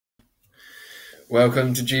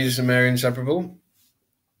Welcome to Jesus and Mary Inseparable.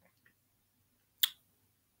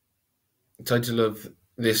 The title of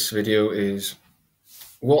this video is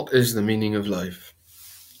What is the Meaning of Life?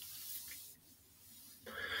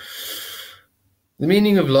 The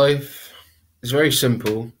meaning of life is very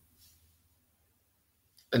simple,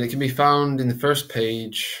 and it can be found in the first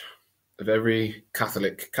page of every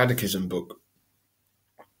Catholic catechism book.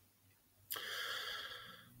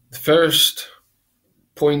 The first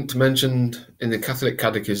point mentioned in the Catholic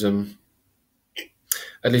catechism,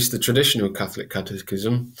 at least the traditional Catholic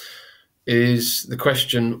catechism, is the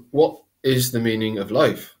question, what is the meaning of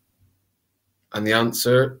life? And the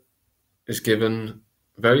answer is given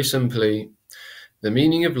very simply: the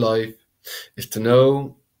meaning of life is to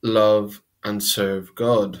know, love, and serve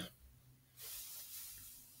God.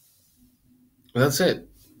 That's it.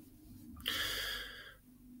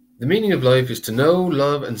 The meaning of life is to know,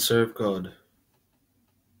 love, and serve God.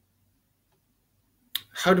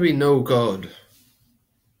 How do we know God?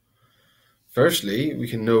 Firstly, we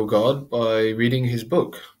can know God by reading His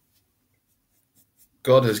book.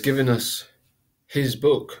 God has given us His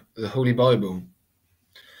book, the Holy Bible,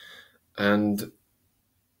 and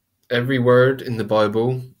every word in the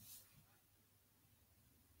Bible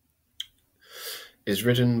is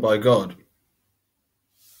written by God.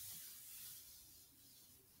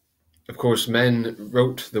 Of course, men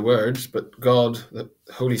wrote the words, but God, the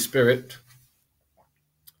Holy Spirit,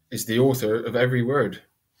 is the author of every word.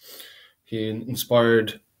 He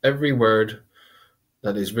inspired every word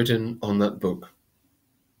that is written on that book.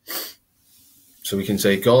 So we can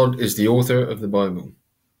say God is the author of the Bible.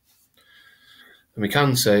 And we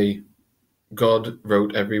can say God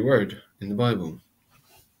wrote every word in the Bible.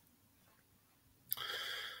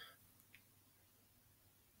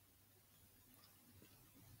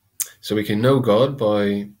 So we can know God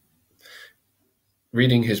by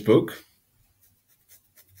reading His book,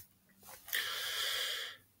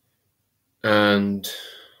 and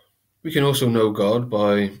we can also know God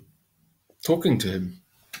by talking to Him.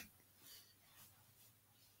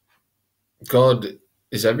 God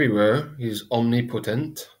is everywhere. He's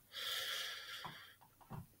omnipotent.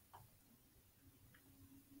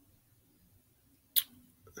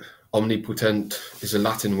 Omnipotent is a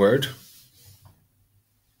Latin word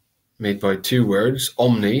made by two words,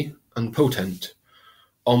 omni and potent.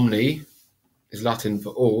 Omni is Latin for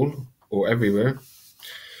all or everywhere,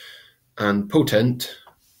 and potent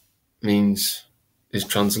is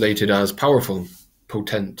translated as powerful,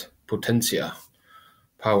 potent, potentia,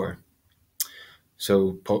 power.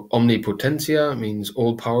 So omnipotentia means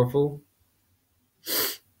all powerful,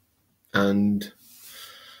 and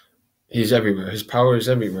He's everywhere. His power is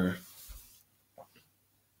everywhere.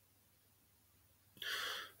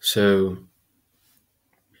 So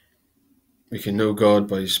we can know God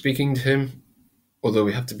by speaking to Him, although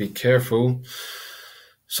we have to be careful.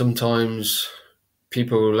 Sometimes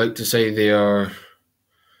people like to say they are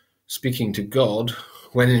speaking to God,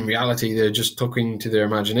 when in reality they're just talking to their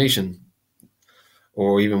imagination,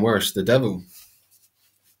 or even worse, the devil.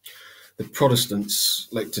 The Protestants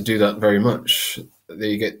like to do that very much.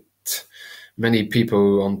 They get many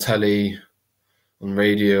people on telly, on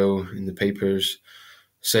radio, in the papers,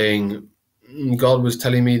 saying, God was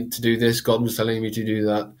telling me to do this, God was telling me to do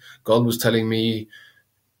that, God was telling me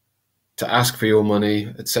to ask for your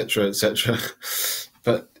money, etc., etc.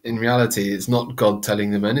 But in reality, it's not God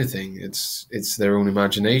telling them anything. It's their own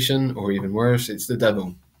imagination, or even worse, it's the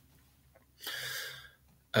devil.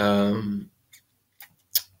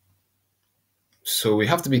 So we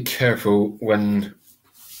have to be careful when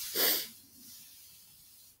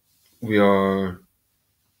we are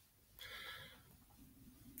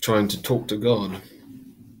trying to talk to God.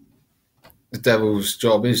 The devil's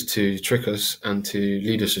job is to trick us and to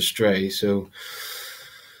lead us astray. So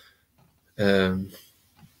that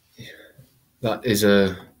is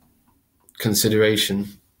a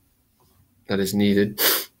consideration that is needed.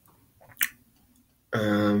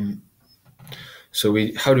 So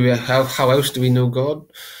how else do we know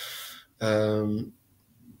God?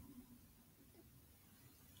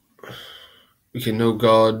 We can know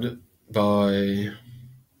God by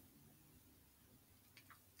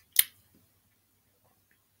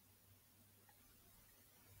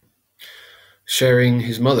sharing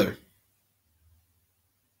His mother.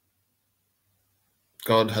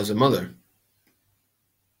 God has a mother.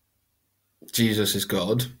 Jesus is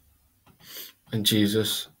God, and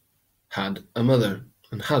Jesus had a mother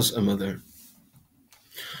and has a mother.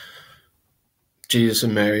 Jesus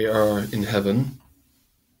and Mary are in heaven,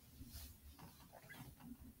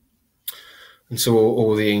 and so are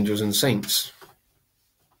all the angels and saints.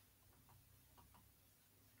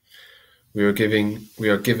 We are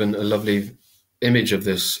given a lovely image of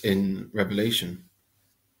this in Revelation.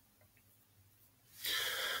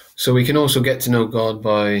 So we can also get to know God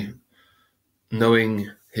by knowing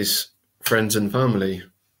his friends and family,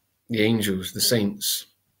 the angels, the saints,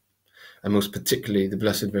 and most particularly the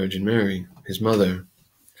Blessed Virgin Mary, his mother.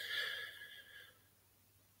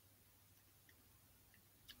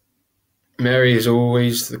 Mary is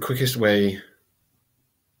always the quickest way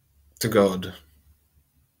to God.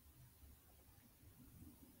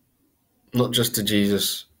 Not just to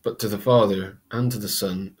Jesus, but to the Father, and to the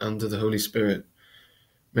Son, and to the Holy Spirit.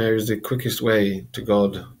 Mary is the quickest way to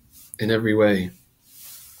God in every way.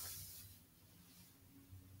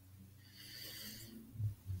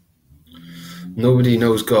 Nobody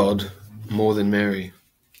knows God more than Mary.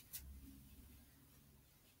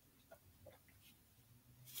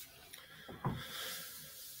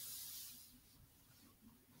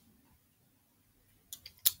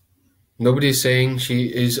 Nobody is saying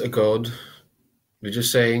she is a God. We're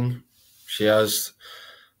just saying she has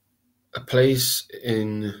a place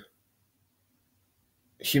in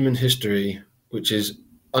human history which is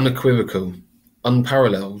unequivocal,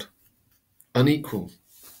 unparalleled, unequal.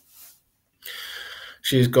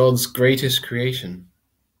 She is God's greatest creation.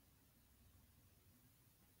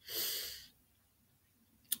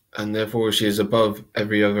 And therefore she is above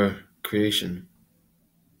every other creation.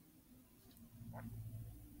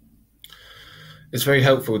 It's very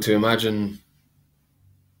helpful to imagine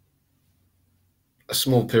a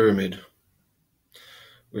small pyramid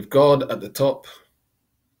with God at the top,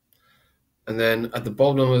 and then at the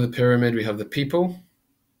bottom of the pyramid we have the people,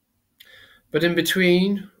 but in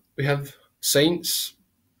between we have saints,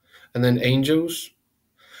 and then angels,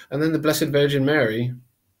 and then the Blessed Virgin Mary,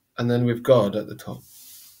 and then with God at the top.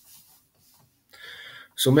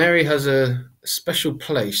 So Mary has a special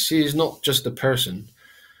place. She is not just a person.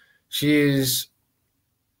 She is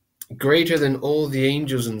greater than all the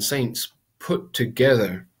angels and saints put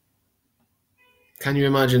together. Can you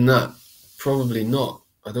imagine that? Probably not.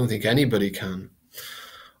 I don't think anybody can.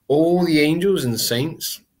 All the angels and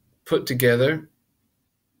saints put together,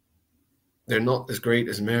 they're not as great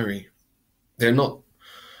as Mary. They're not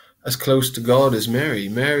as close to God as Mary.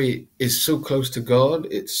 Mary is so close to God,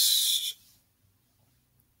 it's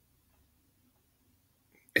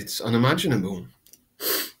unimaginable.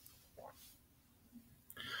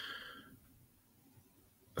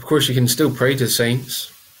 Of course, you can still pray to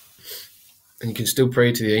saints, and you can still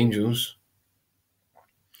pray to the angels,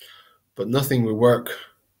 but nothing will work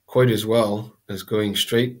quite as well as going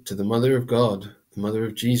straight to the Mother of God, the Mother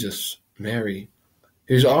of Jesus, Mary,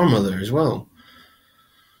 who's our mother as well.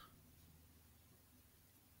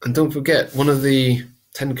 And don't forget, one of the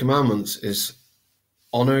 10 Commandments is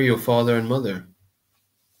honor your father and mother.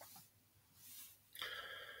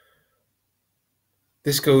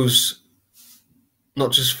 This goes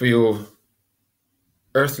not just for your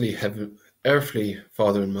earthly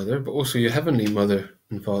father and mother, but also your heavenly mother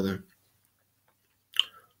and father.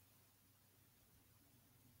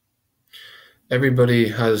 Everybody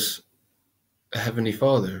has a heavenly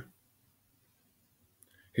father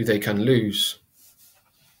who they can lose,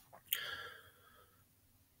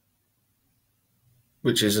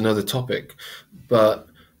 which is another topic. But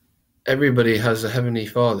everybody has a heavenly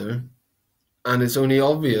father, and it's only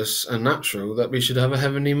obvious and natural that we should have a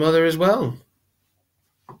heavenly mother as well.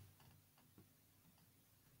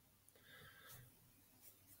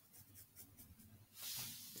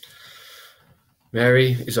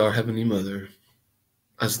 Mary is our heavenly mother.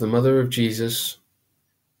 As the mother of Jesus,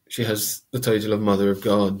 she has the title of Mother of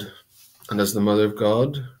God. And as the Mother of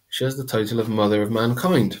God, she has the title of Mother of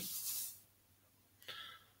mankind.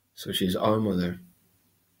 So she's our mother.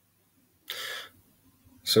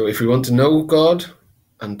 So if we want to know God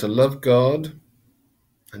and to love God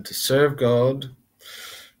and to serve God,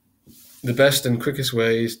 the best and quickest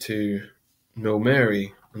way is to know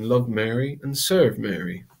Mary and love Mary and serve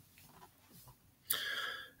Mary.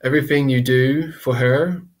 Everything you do for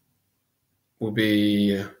her will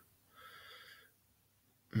be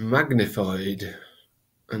magnified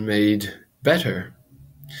and made better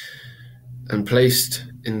and placed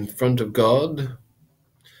in front of God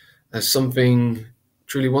as something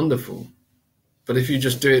truly wonderful. But if you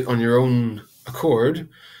just do it on your own accord,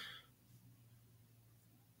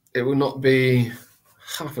 it will not be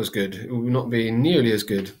half as good. It will not be nearly as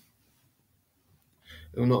good.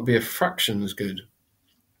 It will not be a fraction as good.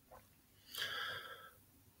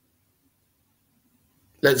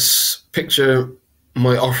 Let's picture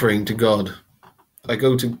my offering to God. I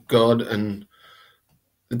go to God, and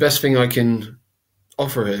the best thing I can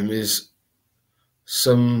offer him is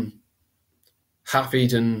some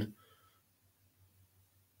half-eaten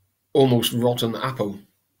almost rotten apple.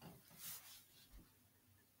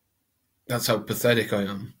 That's how pathetic I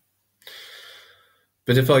am.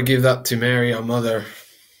 But if I give that to Mary, our mother,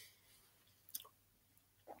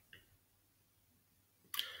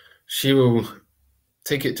 she will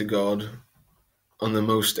take it to God on the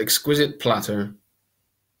most exquisite platter,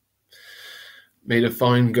 made of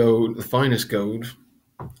fine gold, the finest gold,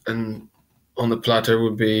 and on the platter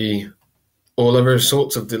would be all of her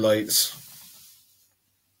sorts of delights.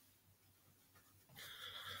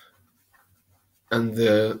 And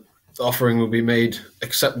the offering will be made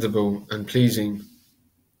acceptable and pleasing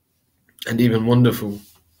and even wonderful.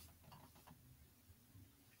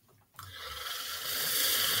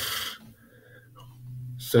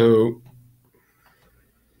 So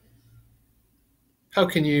how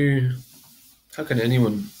can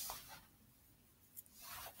anyone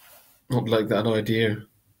not like that idea?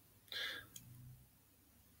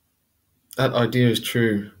 That idea is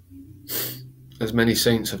true, as many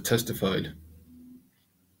saints have testified.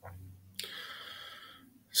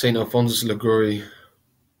 Saint Alphonsus Liguori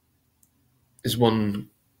is one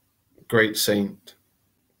great saint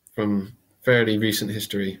from fairly recent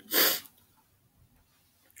history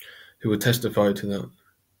who would testify to that.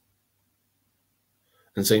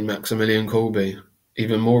 And Saint Maximilian Kolbe,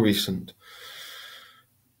 even more recent,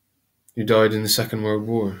 who died in the Second World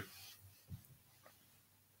War.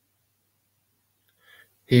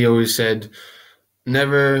 He always said,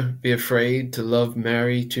 never be afraid to love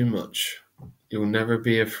Mary too much. You'll never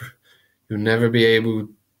be able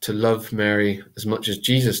to love Mary as much as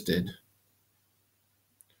Jesus did.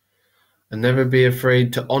 And never be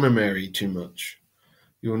afraid to honor Mary too much.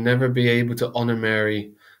 You'll never be able to honor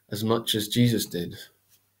Mary as much as Jesus did.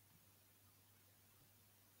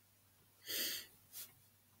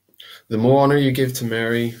 The more honor you give to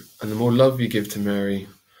Mary and the more love you give to Mary,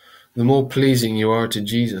 the more pleasing you are to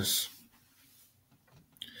Jesus.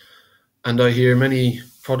 And I hear many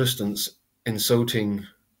Protestants insulting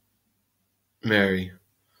Mary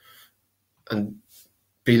and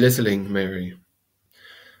belittling Mary.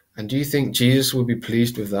 And do you think Jesus will be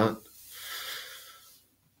pleased with that?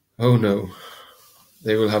 Oh no,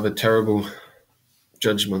 they will have a terrible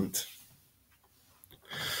judgment.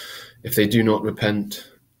 If they do not repent,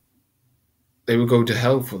 they will go to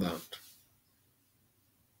hell for that.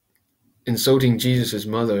 Insulting Jesus'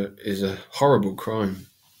 mother is a horrible crime.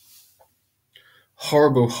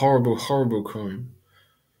 Horrible, horrible, horrible crime.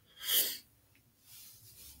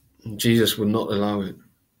 And Jesus would not allow it.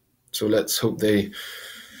 So let's hope they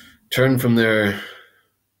turn from their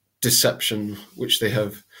deception, which they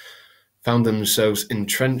have found themselves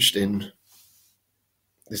entrenched in,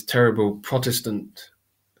 this terrible Protestant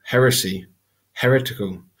heresy,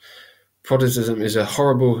 heretical. Protestantism is a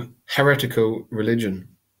horrible, heretical religion.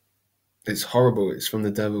 It's horrible. It's from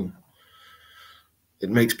the devil.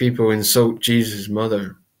 It makes people insult Jesus'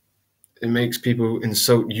 mother. It makes people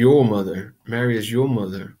insult your mother. Mary is your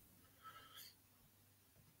mother.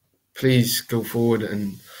 Please go forward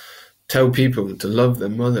and tell people to love their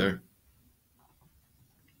mother.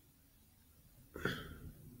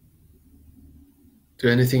 Do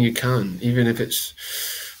anything you can, even if it's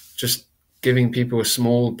just giving people a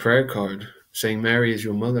small prayer card saying Mary is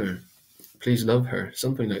your mother. Please love her.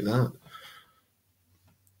 Something like that.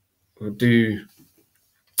 Or do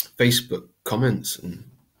Facebook comments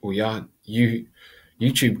or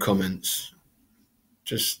YouTube comments.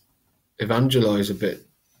 Just evangelize a bit.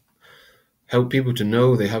 Help people to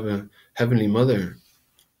know they have a heavenly mother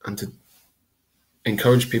and to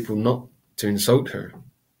encourage people not to insult her,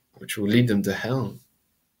 which will lead them to hell.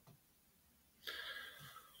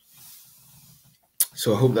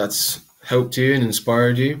 So I hope that's helped you and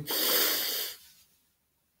inspired you.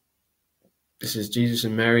 This is Jesus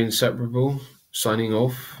and Mary Inseparable, signing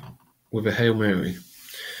off with a Hail Mary.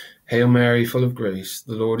 Hail Mary, full of grace,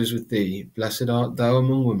 the Lord is with thee. Blessed art thou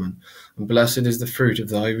among women, and blessed is the fruit of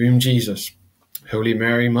thy womb, Jesus. Holy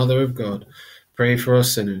Mary, Mother of God, pray for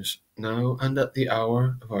us sinners, now and at the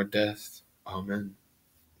hour of our death. Amen.